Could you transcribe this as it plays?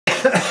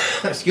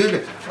Excuse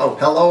me. Oh,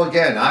 hello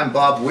again. I'm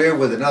Bob Weir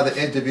with another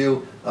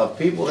interview of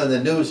people in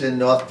the news in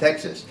North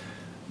Texas.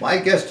 My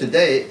guest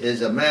today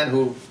is a man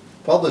who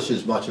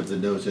publishes much of the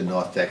news in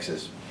North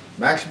Texas.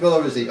 Max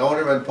Miller is the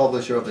owner and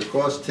publisher of the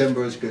Cross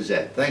Timbers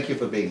Gazette. Thank you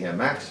for being here,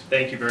 Max.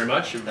 Thank you very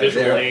much. A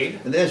visual aid.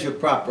 And there's your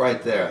prop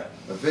right there,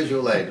 a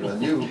visual aid.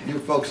 And you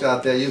folks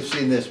out there, you've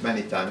seen this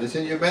many times. It's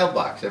in your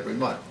mailbox every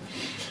month.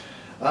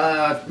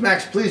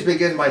 Max, please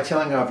begin by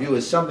telling our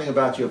viewers something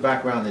about your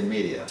background in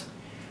media.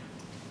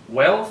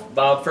 Well,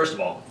 Bob, first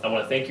of all, I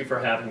want to thank you for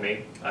having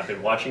me. I've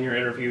been watching your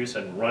interviews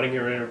and running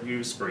your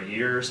interviews for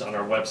years on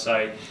our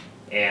website,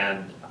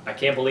 and I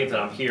can't believe that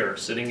I'm here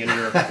sitting in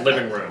your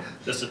living room.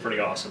 This is pretty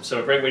awesome.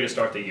 So a great way to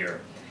start the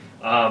year.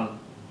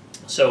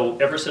 So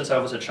ever since I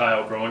was a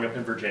child growing up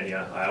in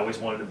Virginia, I always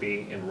wanted to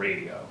be in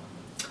radio.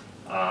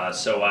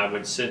 So I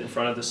would sit in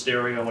front of the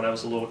stereo when I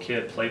was a little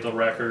kid, play the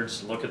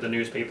records, look at the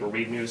newspaper,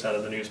 read news out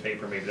of the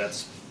newspaper. Maybe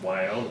that's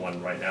why I own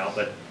one right now.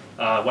 But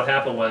what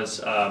happened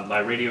was my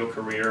radio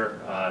career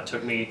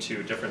took me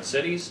to different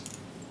cities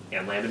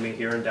and landed me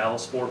here in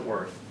Dallas-Fort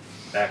Worth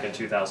back in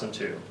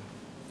 2002.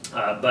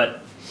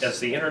 But as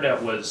the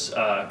internet was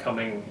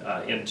coming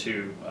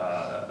into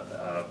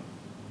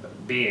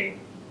being,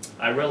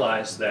 I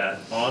realized that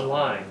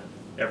online,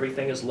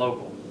 everything is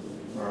local.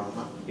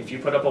 If you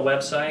put up a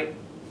website,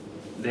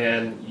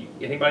 then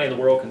anybody in the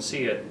world can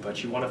see it,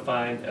 but you want to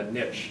find a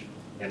niche.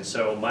 And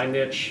so my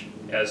niche,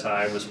 as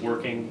I was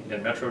working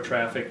in metro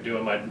traffic,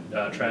 doing my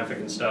traffic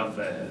and stuff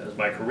as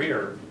my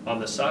career, on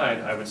the side,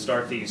 I would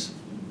start these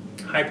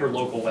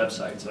hyper-local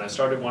websites. And I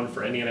started one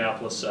for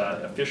Indianapolis,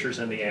 Fishers,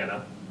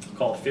 Indiana,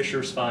 called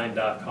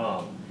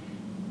fishersfind.com.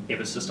 It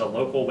was just a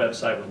local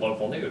website with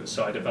local news,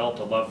 so I developed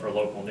a love for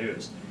local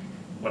news.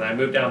 When I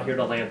moved down here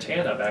to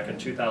Lantana back in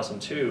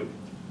 2002,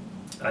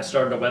 I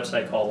started a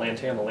website called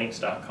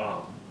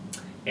lantanalinks.com.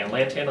 And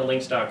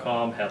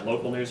lantanalinks.com had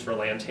local news for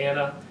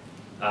Lantana.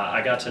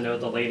 I got to know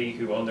the lady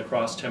who owned the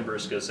Cross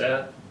Timbers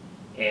Gazette,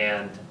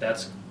 and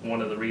that's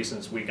one of the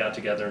reasons we got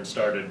together and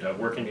started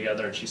working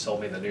together, and she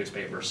sold me the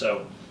newspaper.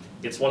 So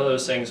it's one of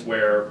those things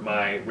where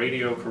my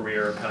radio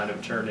career kind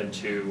of turned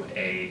into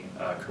a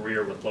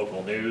career with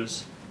local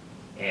news,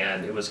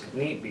 and it was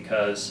neat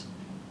because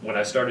when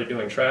I started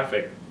doing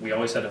traffic, we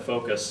always had to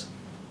focus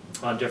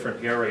on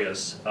different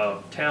areas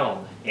of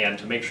town and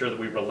to make sure that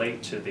we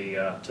relate to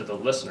the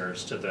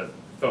listeners, to the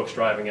folks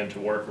driving into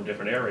work from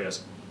different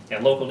areas.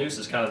 And local news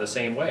is kind of the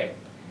same way.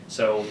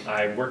 So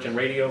I worked in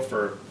radio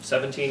for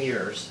 17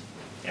 years,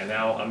 and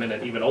now I'm in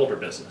an even older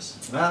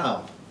business.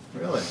 Wow,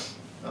 really?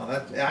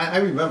 Well, I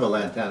remember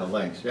Lantana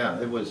Links. Yeah,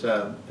 it was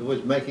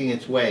making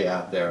its way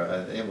out there.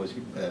 It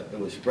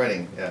was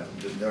spreading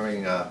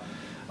during.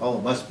 Oh,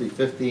 it must be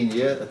 15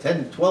 years,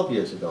 10, 12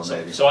 years ago,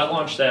 maybe. So I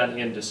launched that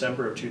in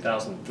December of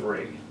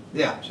 2003.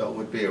 Yeah, so it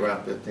would be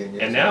around 15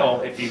 years And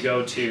now, if you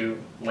go to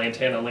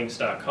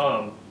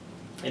lantanalinks.com,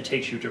 it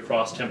takes you to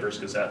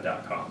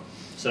crosstimbersgazette.com.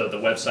 So the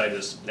website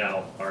is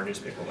now our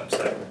newspaper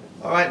website.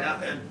 All right, now,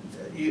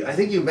 I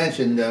think you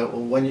mentioned,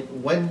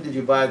 when did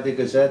you buy the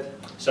Gazette?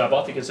 So I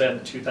bought the Gazette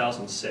in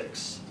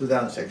 2006.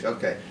 2006,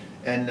 okay.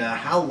 And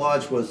how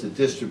large was the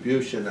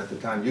distribution at the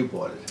time you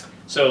bought it?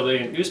 So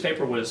the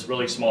newspaper was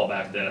really small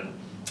back then.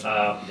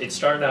 It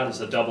started out as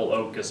the Double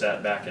Oak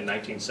Gazette back in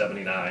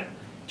 1979,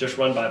 just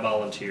run by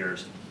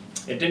volunteers.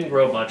 It didn't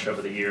grow much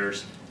over the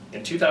years.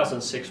 In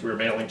 2006, we were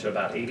mailing to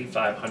about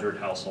 8,500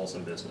 households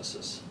and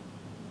businesses.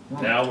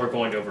 Now we're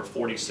going to over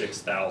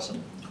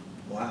 46,000.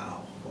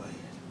 Wow, boy,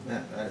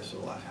 that is a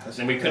lot.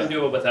 And we couldn't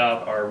do it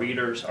without our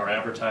readers, our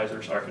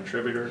advertisers, our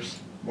contributors.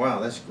 Wow,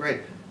 that's great.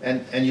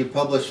 And you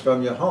publish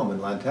from your home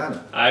in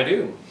Lantana? I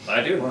do.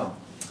 Wow.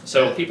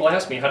 So people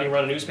ask me, how do you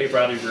run a newspaper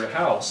out of your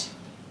house?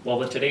 Well,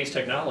 with today's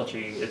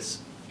technology,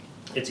 it's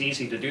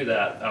easy to do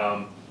that.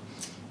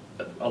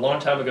 A long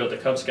time ago, the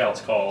Cub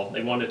Scouts called.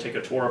 They wanted to take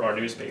a tour of our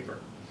newspaper.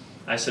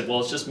 I said, well,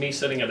 it's just me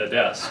sitting at a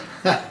desk.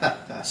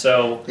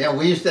 So yeah,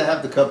 we used to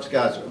have the Cub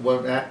Scouts,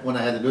 when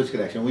I had the News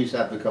Connection, we used to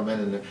have to come in,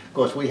 and of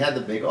course we had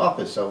the big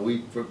office, so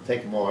we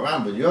take them all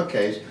around. But in your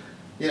case,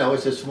 you know,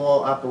 it's a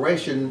small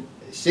operation,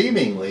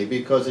 seemingly,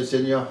 because it's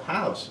in your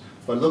house.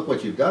 But look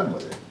what you've done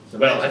with it.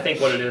 Well, I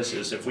think what it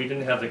is if we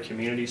didn't have the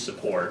community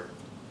support,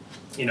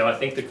 you know, I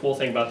think the cool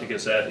thing about the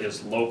Gazette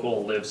is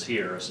local lives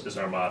here is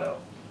our motto.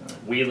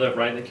 We live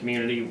right in the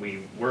community,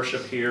 we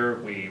worship here,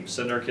 we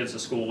send our kids to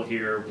school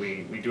here,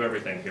 we do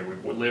everything here.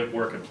 We live,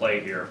 work, and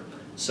play here.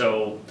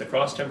 So the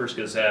Cross Timbers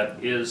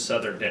Gazette is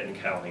Southern Denton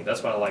County.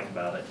 That's what I like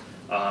about it.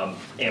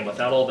 And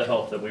without all the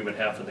help that we would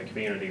have from the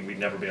community, we'd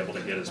never be able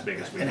to get as big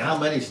as we have. And how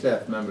many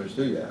staff members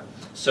do you have?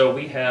 So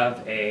we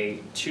have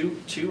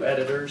two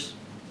editors,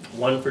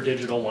 one for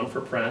digital, one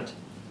for print.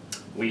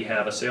 We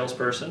have a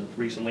salesperson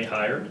recently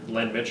hired,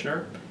 Len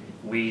Mitchner.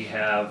 We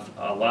have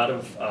a lot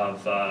of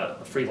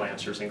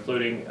freelancers,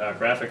 including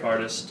graphic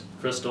artist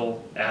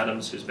Crystal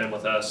Adams, who's been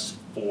with us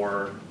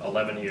for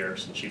 11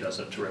 years, and she does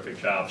a terrific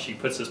job. She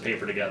puts this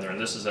paper together, and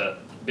this is a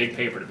big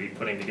paper to be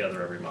putting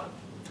together every month.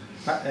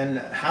 And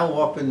how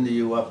often do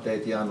you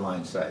update the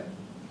online site?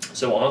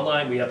 So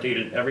online, we update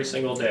it every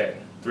single day.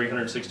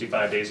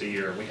 365 days a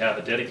year. We have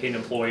a dedicated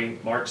employee,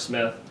 Mark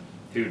Smith,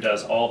 who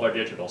does all of our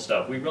digital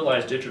stuff. We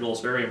realize digital is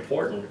very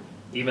important,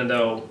 even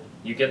though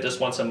you get this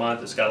once a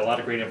month. It's got a lot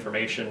of great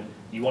information.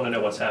 You want to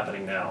know what's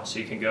happening now. So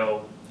you can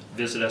go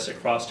visit us at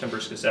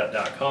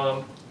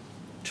crosstimbersgazette.com,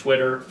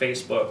 Twitter,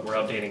 Facebook. We're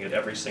updating it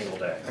every single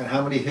day. And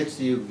how many hits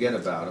do you get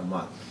about a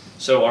month?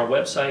 So our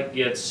website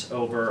gets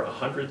over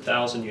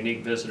 100,000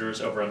 unique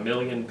visitors, over 1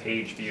 million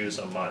page views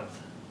a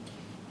month.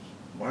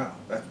 Wow.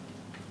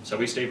 So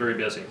we stay very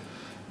busy.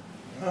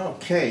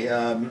 Okay.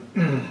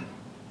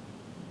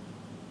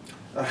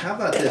 How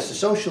about this?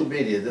 Social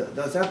media,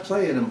 does that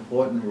play an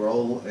important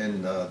role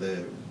in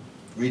the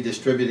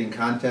redistributing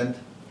content?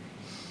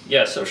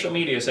 Yeah, social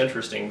media is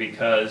interesting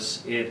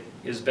because it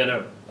has been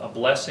a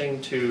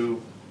blessing to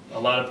a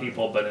lot of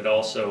people, but it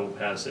also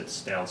has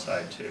its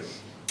downside too.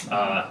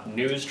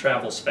 News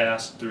travels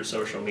fast through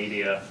social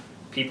media.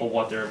 People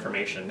want their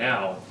information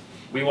now.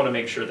 We want to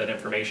make sure that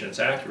information is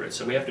accurate,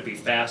 so we have to be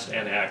fast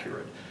and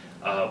accurate.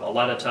 A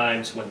lot of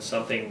times when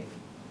something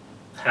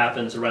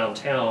happens around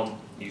town,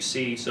 you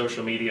see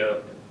social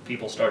media,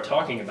 people start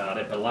talking about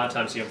it, but a lot of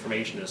times the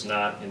information is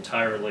not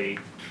entirely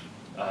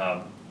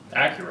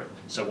accurate.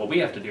 So what we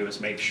have to do is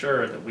make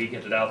sure that we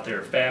get it out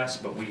there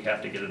fast, but we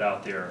have to get it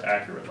out there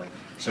accurately.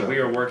 So we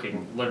are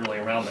working literally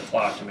around the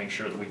clock to make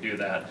sure that we do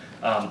that.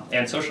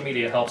 And social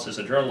media helps as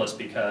a journalist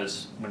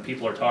because when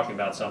people are talking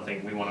about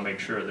something, we want to make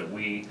sure that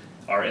we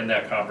are in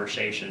that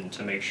conversation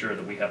to make sure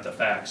that we have the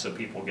facts so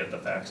people get the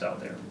facts out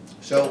there.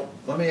 So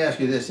let me ask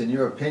you this, in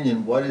your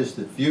opinion, what is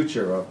the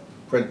future of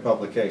print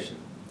publication?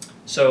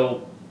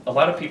 So a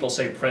lot of people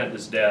say print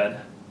is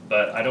dead,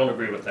 but I don't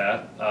agree with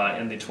that.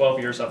 In the 12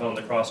 years I've owned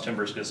the Cross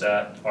Timbers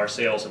Gazette, our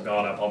sales have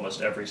gone up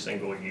almost every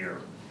single year.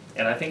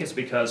 And I think it's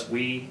because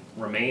we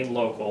remain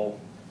local,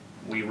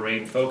 we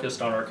remain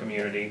focused on our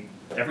community.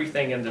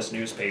 Everything in this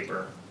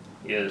newspaper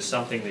is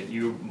something that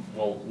you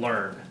will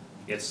learn.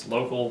 It's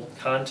local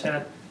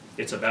content,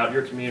 it's about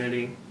your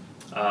community,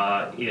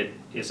 it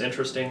is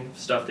interesting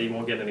stuff that you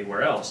won't get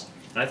anywhere else.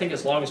 And I think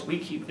as long as we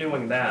keep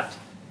doing that,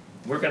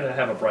 we're going to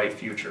have a bright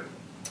future.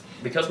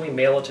 Because we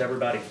mail it to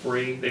everybody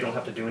free, they don't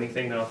have to do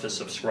anything, they don't have to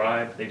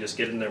subscribe, they just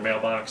get it in their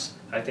mailbox.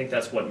 I think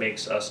that's what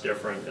makes us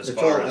different as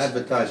far as... It's all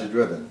advertiser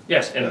driven.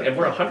 Yes, and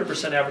we're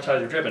 100%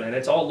 advertiser driven, and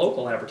it's all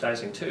local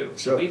advertising too.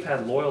 So we've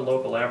had loyal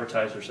local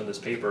advertisers in this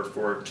paper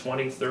for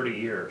 20, 30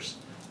 years.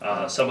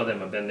 Some of them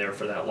have been there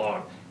for that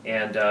long.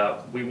 And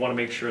we want to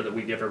make sure that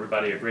we give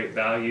everybody a great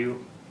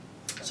value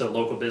so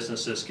local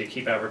businesses can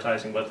keep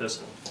advertising with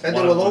us. And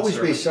there will always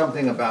be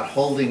something about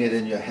holding it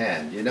in your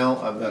hand, you know?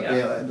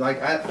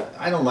 Like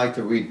I don't like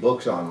to read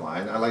books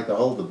online. I like to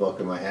hold the book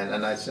in my hand,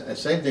 and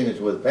same thing is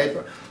with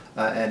paper.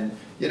 And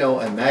you know,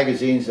 and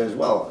magazines as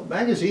well.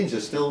 Magazines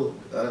are still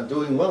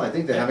doing well. I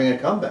think they're having a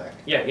comeback.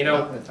 Yeah, you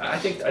know, I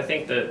think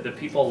that the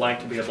people like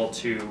to be able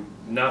to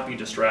not be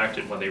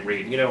distracted when they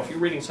read. You know, if you're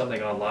reading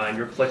something online,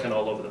 you're clicking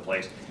all over the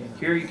place.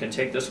 Here you can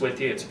take this with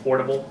you. It's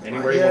portable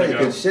anywhere you want to go.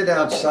 You can sit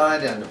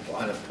outside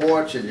on a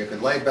porch and you can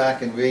lay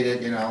back and read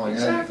it. You know,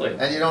 exactly.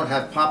 And you don't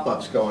have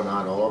pop-ups going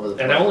on all over the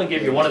place. And I only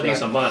give you one of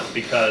these a month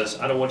because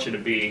I don't want you to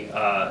be,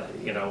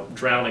 you know,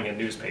 drowning in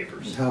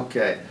newspapers.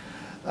 Okay.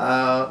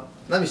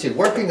 Let me see,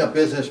 working a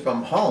business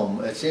from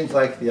home, it seems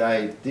like the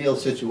ideal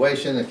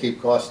situation to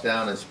keep costs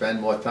down and spend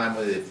more time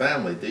with your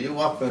family. Do you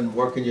often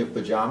work in your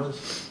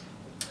pajamas?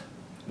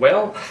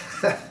 Well,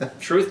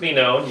 truth be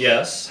known,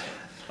 yes.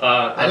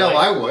 I know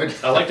I would.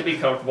 I like to be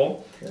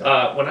comfortable.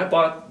 When I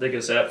bought the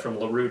Gazette from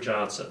LaRue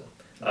Johnson,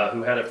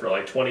 who had it for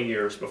like 20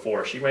 years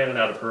before, she ran it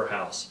out of her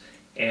house.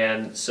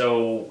 And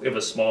so it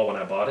was small when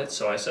I bought it,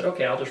 so I said,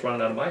 okay, I'll just run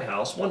it out of my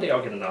house. One day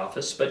I'll get an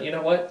office, but you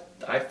know what?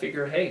 I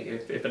figure, hey,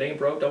 if it ain't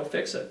broke, don't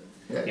fix it.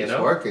 Yeah, it's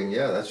working,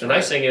 yeah, that's right. The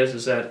nice thing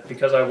is that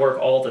because I work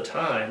all the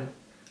time,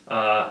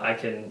 I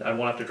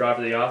won't have to drive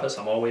to the office.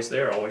 I'm always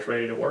there, always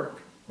ready to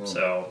work.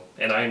 So,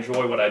 and I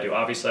enjoy what I do.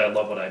 Obviously, I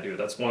love what I do.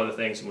 That's one of the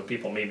things when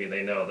people meet me,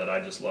 they know that I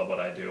just love what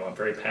I do. I'm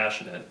very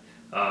passionate.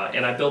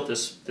 And I built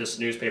this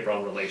newspaper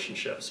on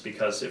relationships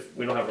because if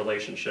we don't have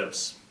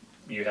relationships,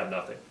 you have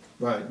nothing.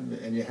 Right,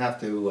 and you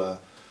have to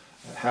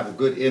have a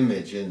good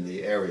image in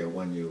the area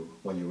when you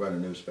run a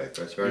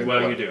newspaper. That's very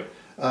important. Well, you do.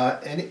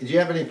 Do you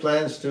have any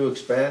plans to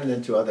expand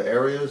into other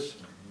areas?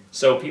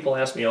 So people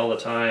ask me all the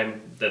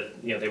time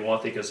that they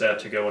want the Gazette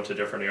to go into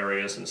different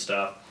areas and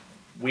stuff.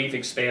 We've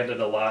expanded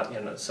a lot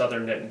in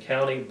southern Denton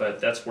County, but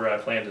that's where I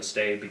plan to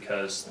stay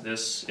because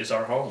this is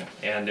our home.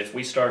 And if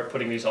we start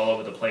putting these all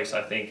over the place,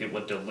 I think it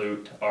would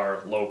dilute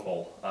our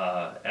local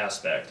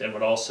aspect and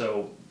would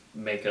also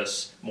make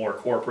us more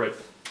corporate.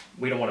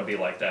 We don't want to be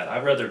like that.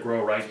 I'd rather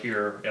grow right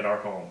here in our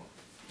home.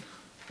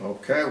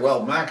 Okay,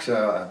 well, Max,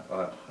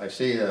 I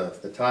see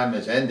the time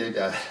has ended,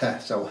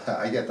 so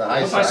I get the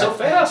high side. Why so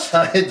fast?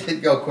 It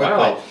did go quickly.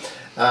 Wow.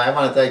 I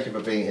want to thank you for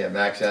being here,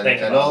 Max, and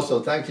Bob.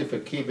 also thank you for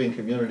keeping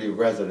community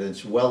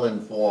residents well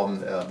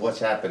informed of what's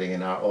happening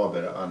in our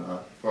orbit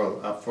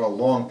for a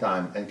long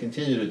time, and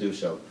continue to do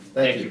so.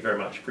 Thank you very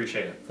much.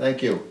 Appreciate it.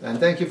 Thank you, and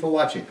thank you for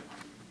watching.